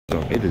So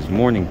it is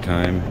morning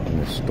time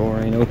and the store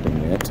ain't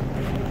open yet,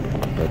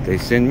 but they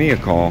send me a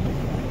call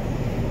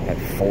at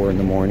 4 in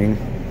the morning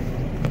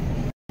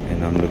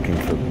and I'm looking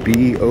for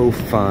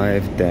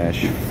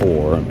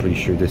B05-4. I'm pretty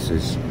sure this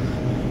is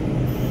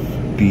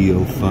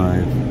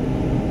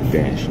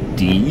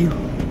B05-D.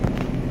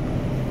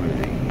 What are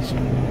these?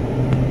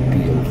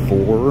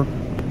 B04.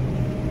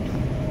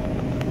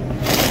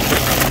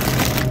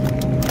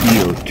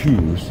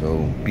 B02,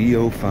 so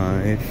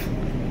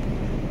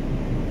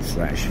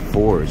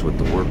B05/4 is what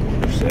the work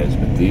order says,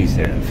 but these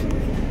have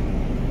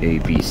A,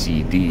 B,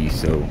 C, D,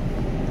 so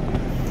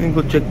I'm gonna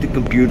go check the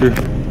computer,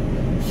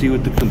 see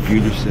what the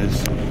computer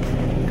says,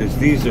 because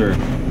these are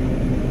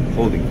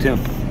holding temp.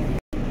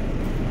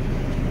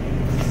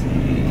 Let's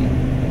see.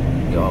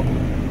 Yup.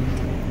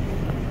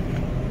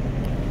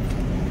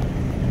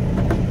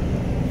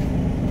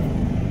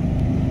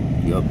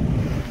 Yup.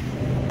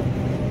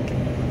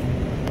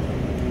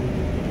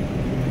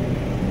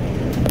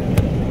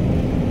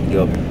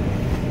 Yup.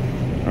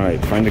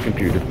 Alright, find the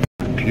computer.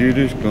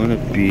 Computer's gonna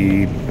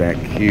be back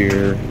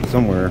here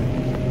somewhere,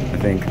 I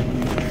think.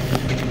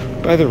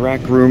 By the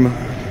rack room.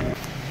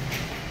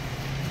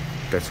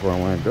 That's where I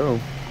want to go.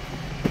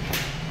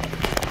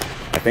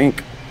 I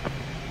think.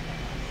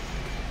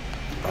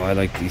 Oh, I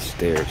like these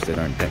stairs that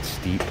aren't that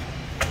steep.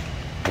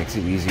 Makes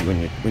it easy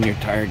when you're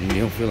tired and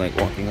you don't feel like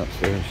walking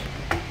upstairs.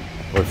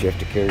 Or if you have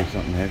to carry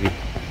something heavy.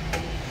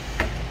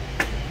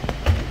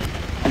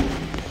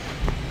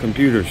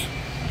 Computers.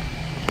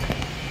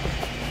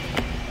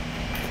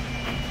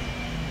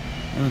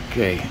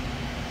 Okay.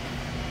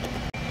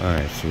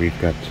 Alright, so we've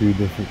got two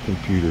different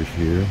computers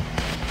here.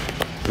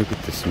 Look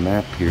at this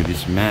map here.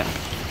 This map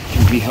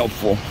can be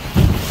helpful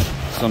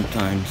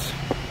sometimes.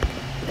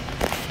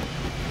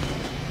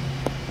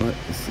 What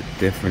is the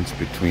difference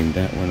between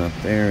that one up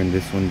there and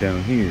this one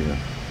down here?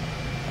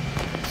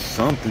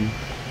 Something.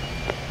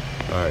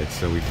 Alright,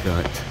 so we've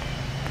got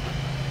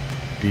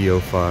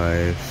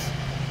B05s.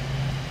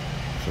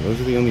 So those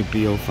are the only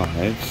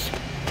B05s.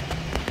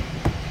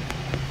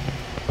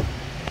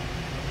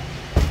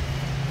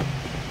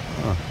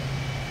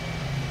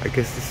 I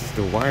guess this is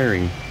the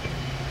wiring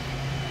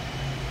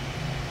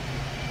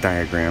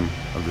diagram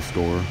of the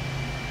store,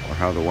 or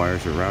how the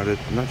wires are routed.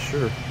 I'm not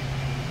sure.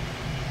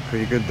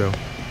 Pretty good though.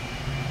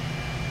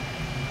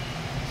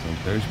 So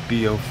there's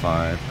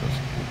B05.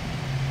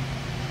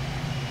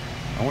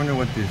 I wonder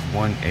what this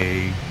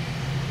 1A,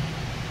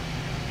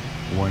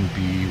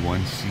 1B,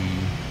 1C.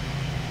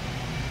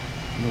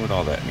 I know what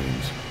all that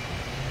means.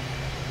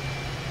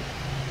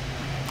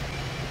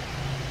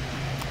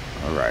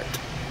 All right.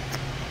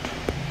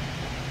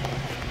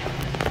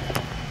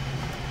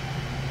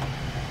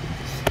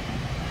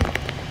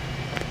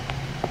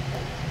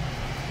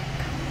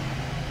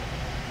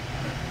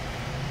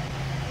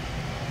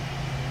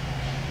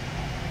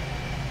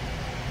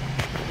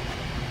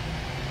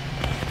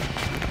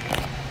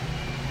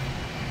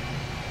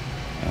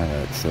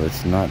 So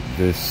it's not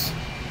this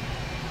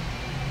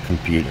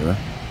computer.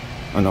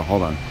 Oh no,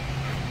 hold on.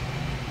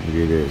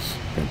 Maybe it is.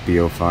 That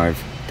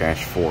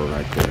B05-4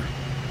 right there.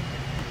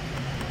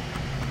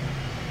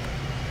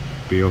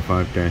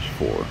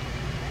 B05-4.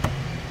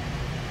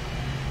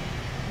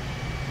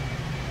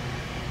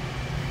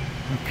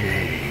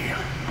 Okay.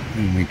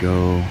 Then we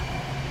go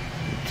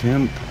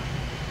temp.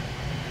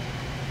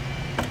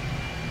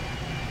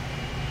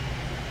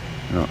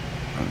 No,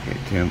 okay,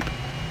 temp.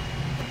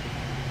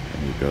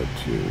 And we go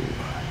to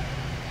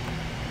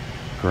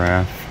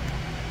graph.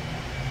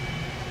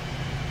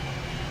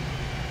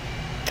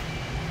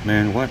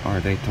 Man, what are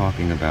they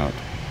talking about?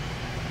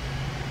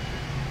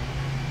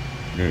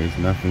 There is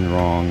nothing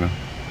wrong.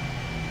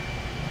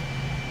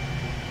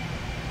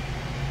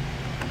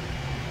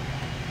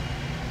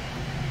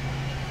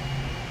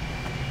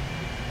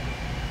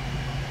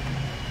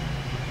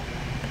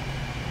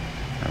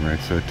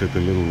 Alright, so it took a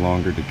little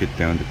longer to get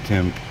down to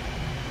temp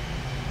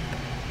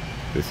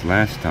this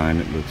last time,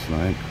 it looks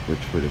like,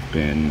 which would have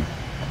been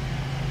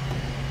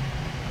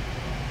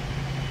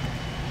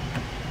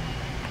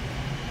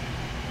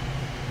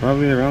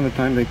probably around the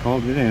time they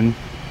called it in.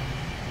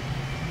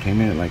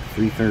 Came in at like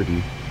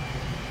 3:30.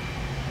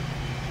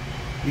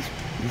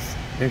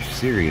 They're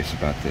serious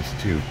about this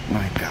too.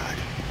 My God.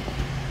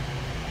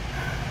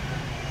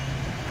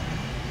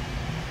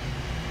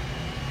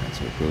 And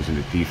so it goes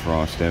into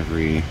defrost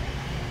every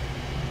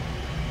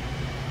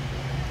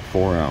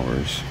 4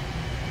 hours.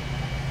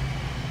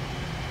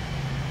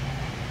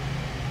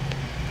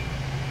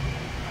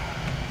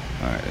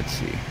 Alright, let's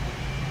see.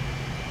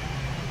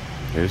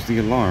 There's the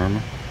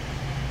alarm.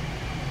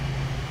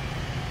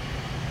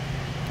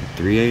 At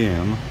 3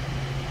 a.m.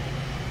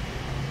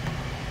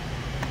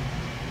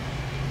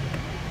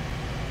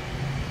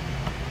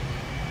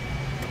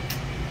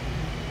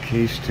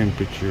 Case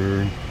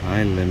temperature,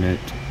 high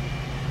limit.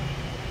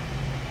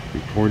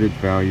 Reported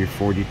value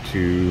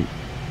 42.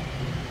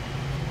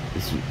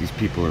 These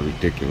people are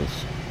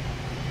ridiculous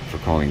for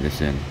calling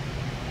this in.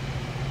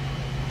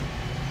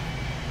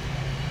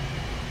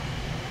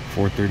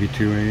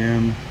 4:32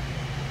 a.m.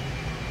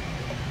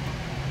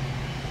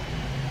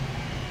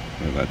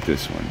 What about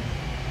this one?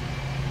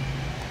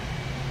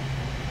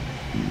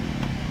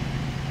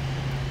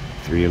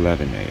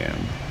 3:11 a.m.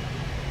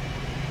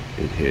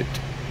 It hit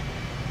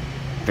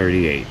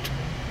 38.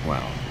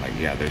 Wow, like,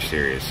 yeah, they're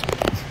serious.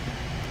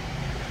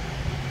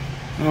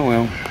 Oh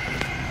well,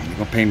 you're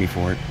gonna pay me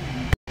for it.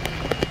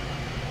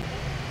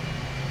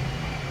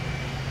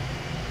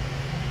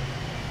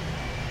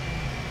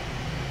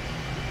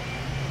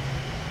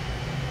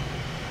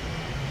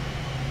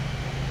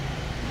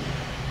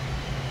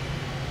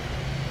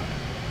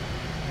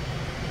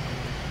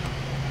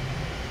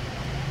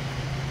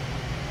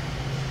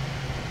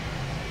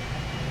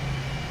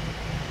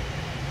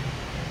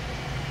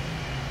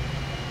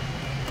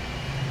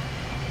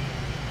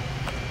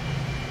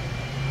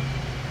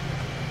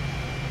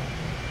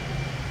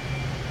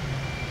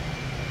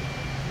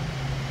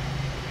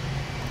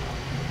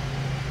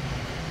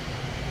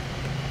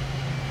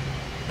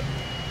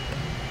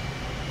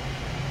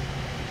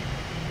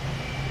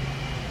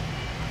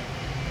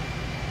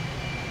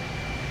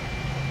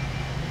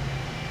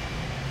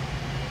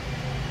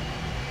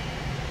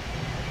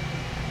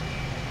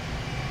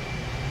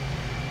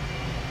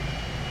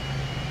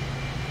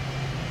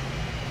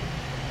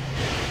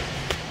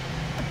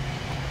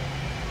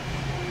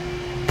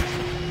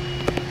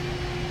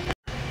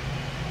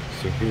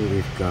 So here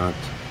we've got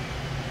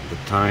the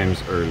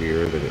times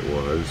earlier that it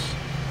was.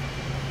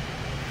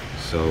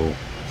 So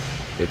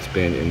it's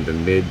been in the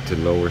mid to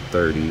lower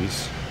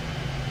 30s,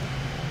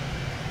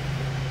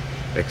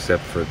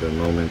 except for the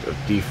moment of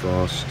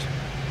defrost,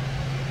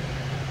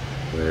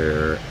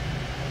 where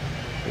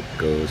it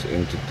goes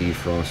into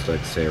defrost,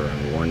 I'd say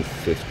around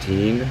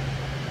 1:15,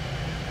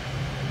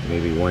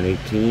 maybe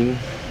 1:18,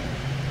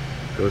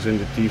 goes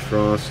into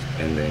defrost,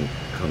 and then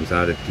comes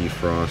out of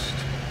defrost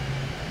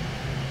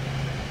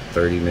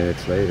 30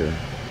 minutes later,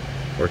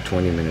 or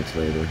 20 minutes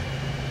later,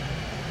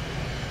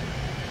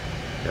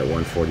 at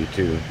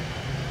 1:42,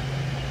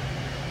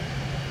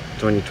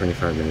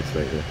 25 minutes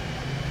later.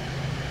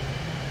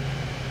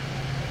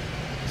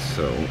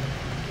 So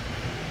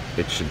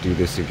it should do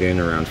this again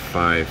around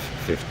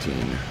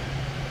 5:15.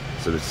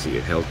 So let's see,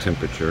 it held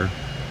temperature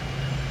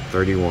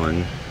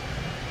 31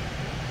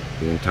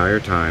 the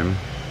entire time,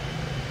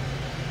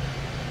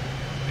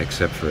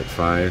 except for at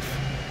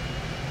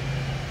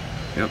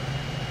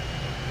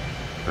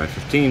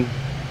 5:15,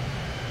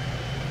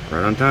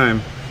 right on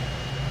time,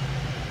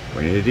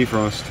 went into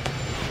defrost.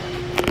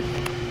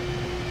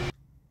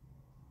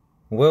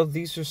 Well,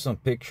 these are some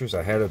pictures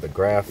I had of the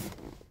graph.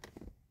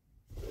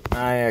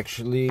 I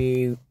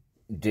actually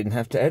didn't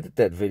have to edit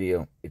that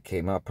video. It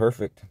came out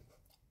perfect.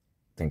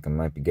 Think I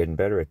might be getting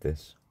better at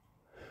this.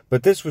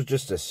 But this was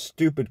just a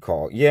stupid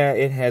call. Yeah,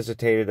 it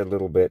hesitated a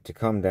little bit to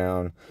come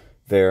down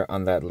there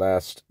on that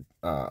last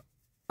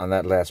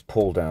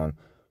pull down.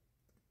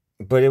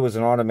 But it was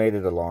an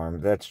automated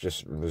alarm. That's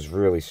just was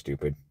really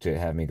stupid to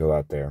have me go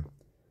out there.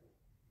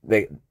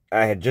 I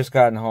had just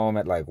gotten home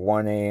at like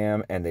 1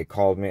 a.m. and they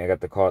called me. I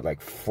got the call at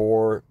like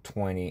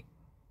 4:20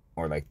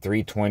 or like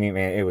 3:20.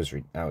 Man,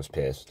 I was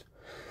pissed.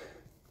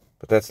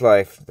 But that's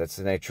life. That's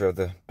the nature of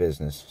the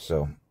business.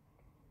 So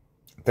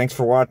thanks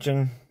for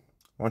watching.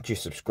 Why don't you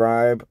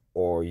subscribe,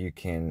 or you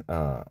can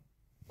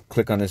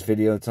click on this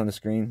video that's on the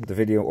screen, the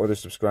video or the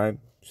subscribe,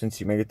 since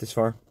you made it this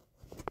far.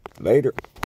 Later.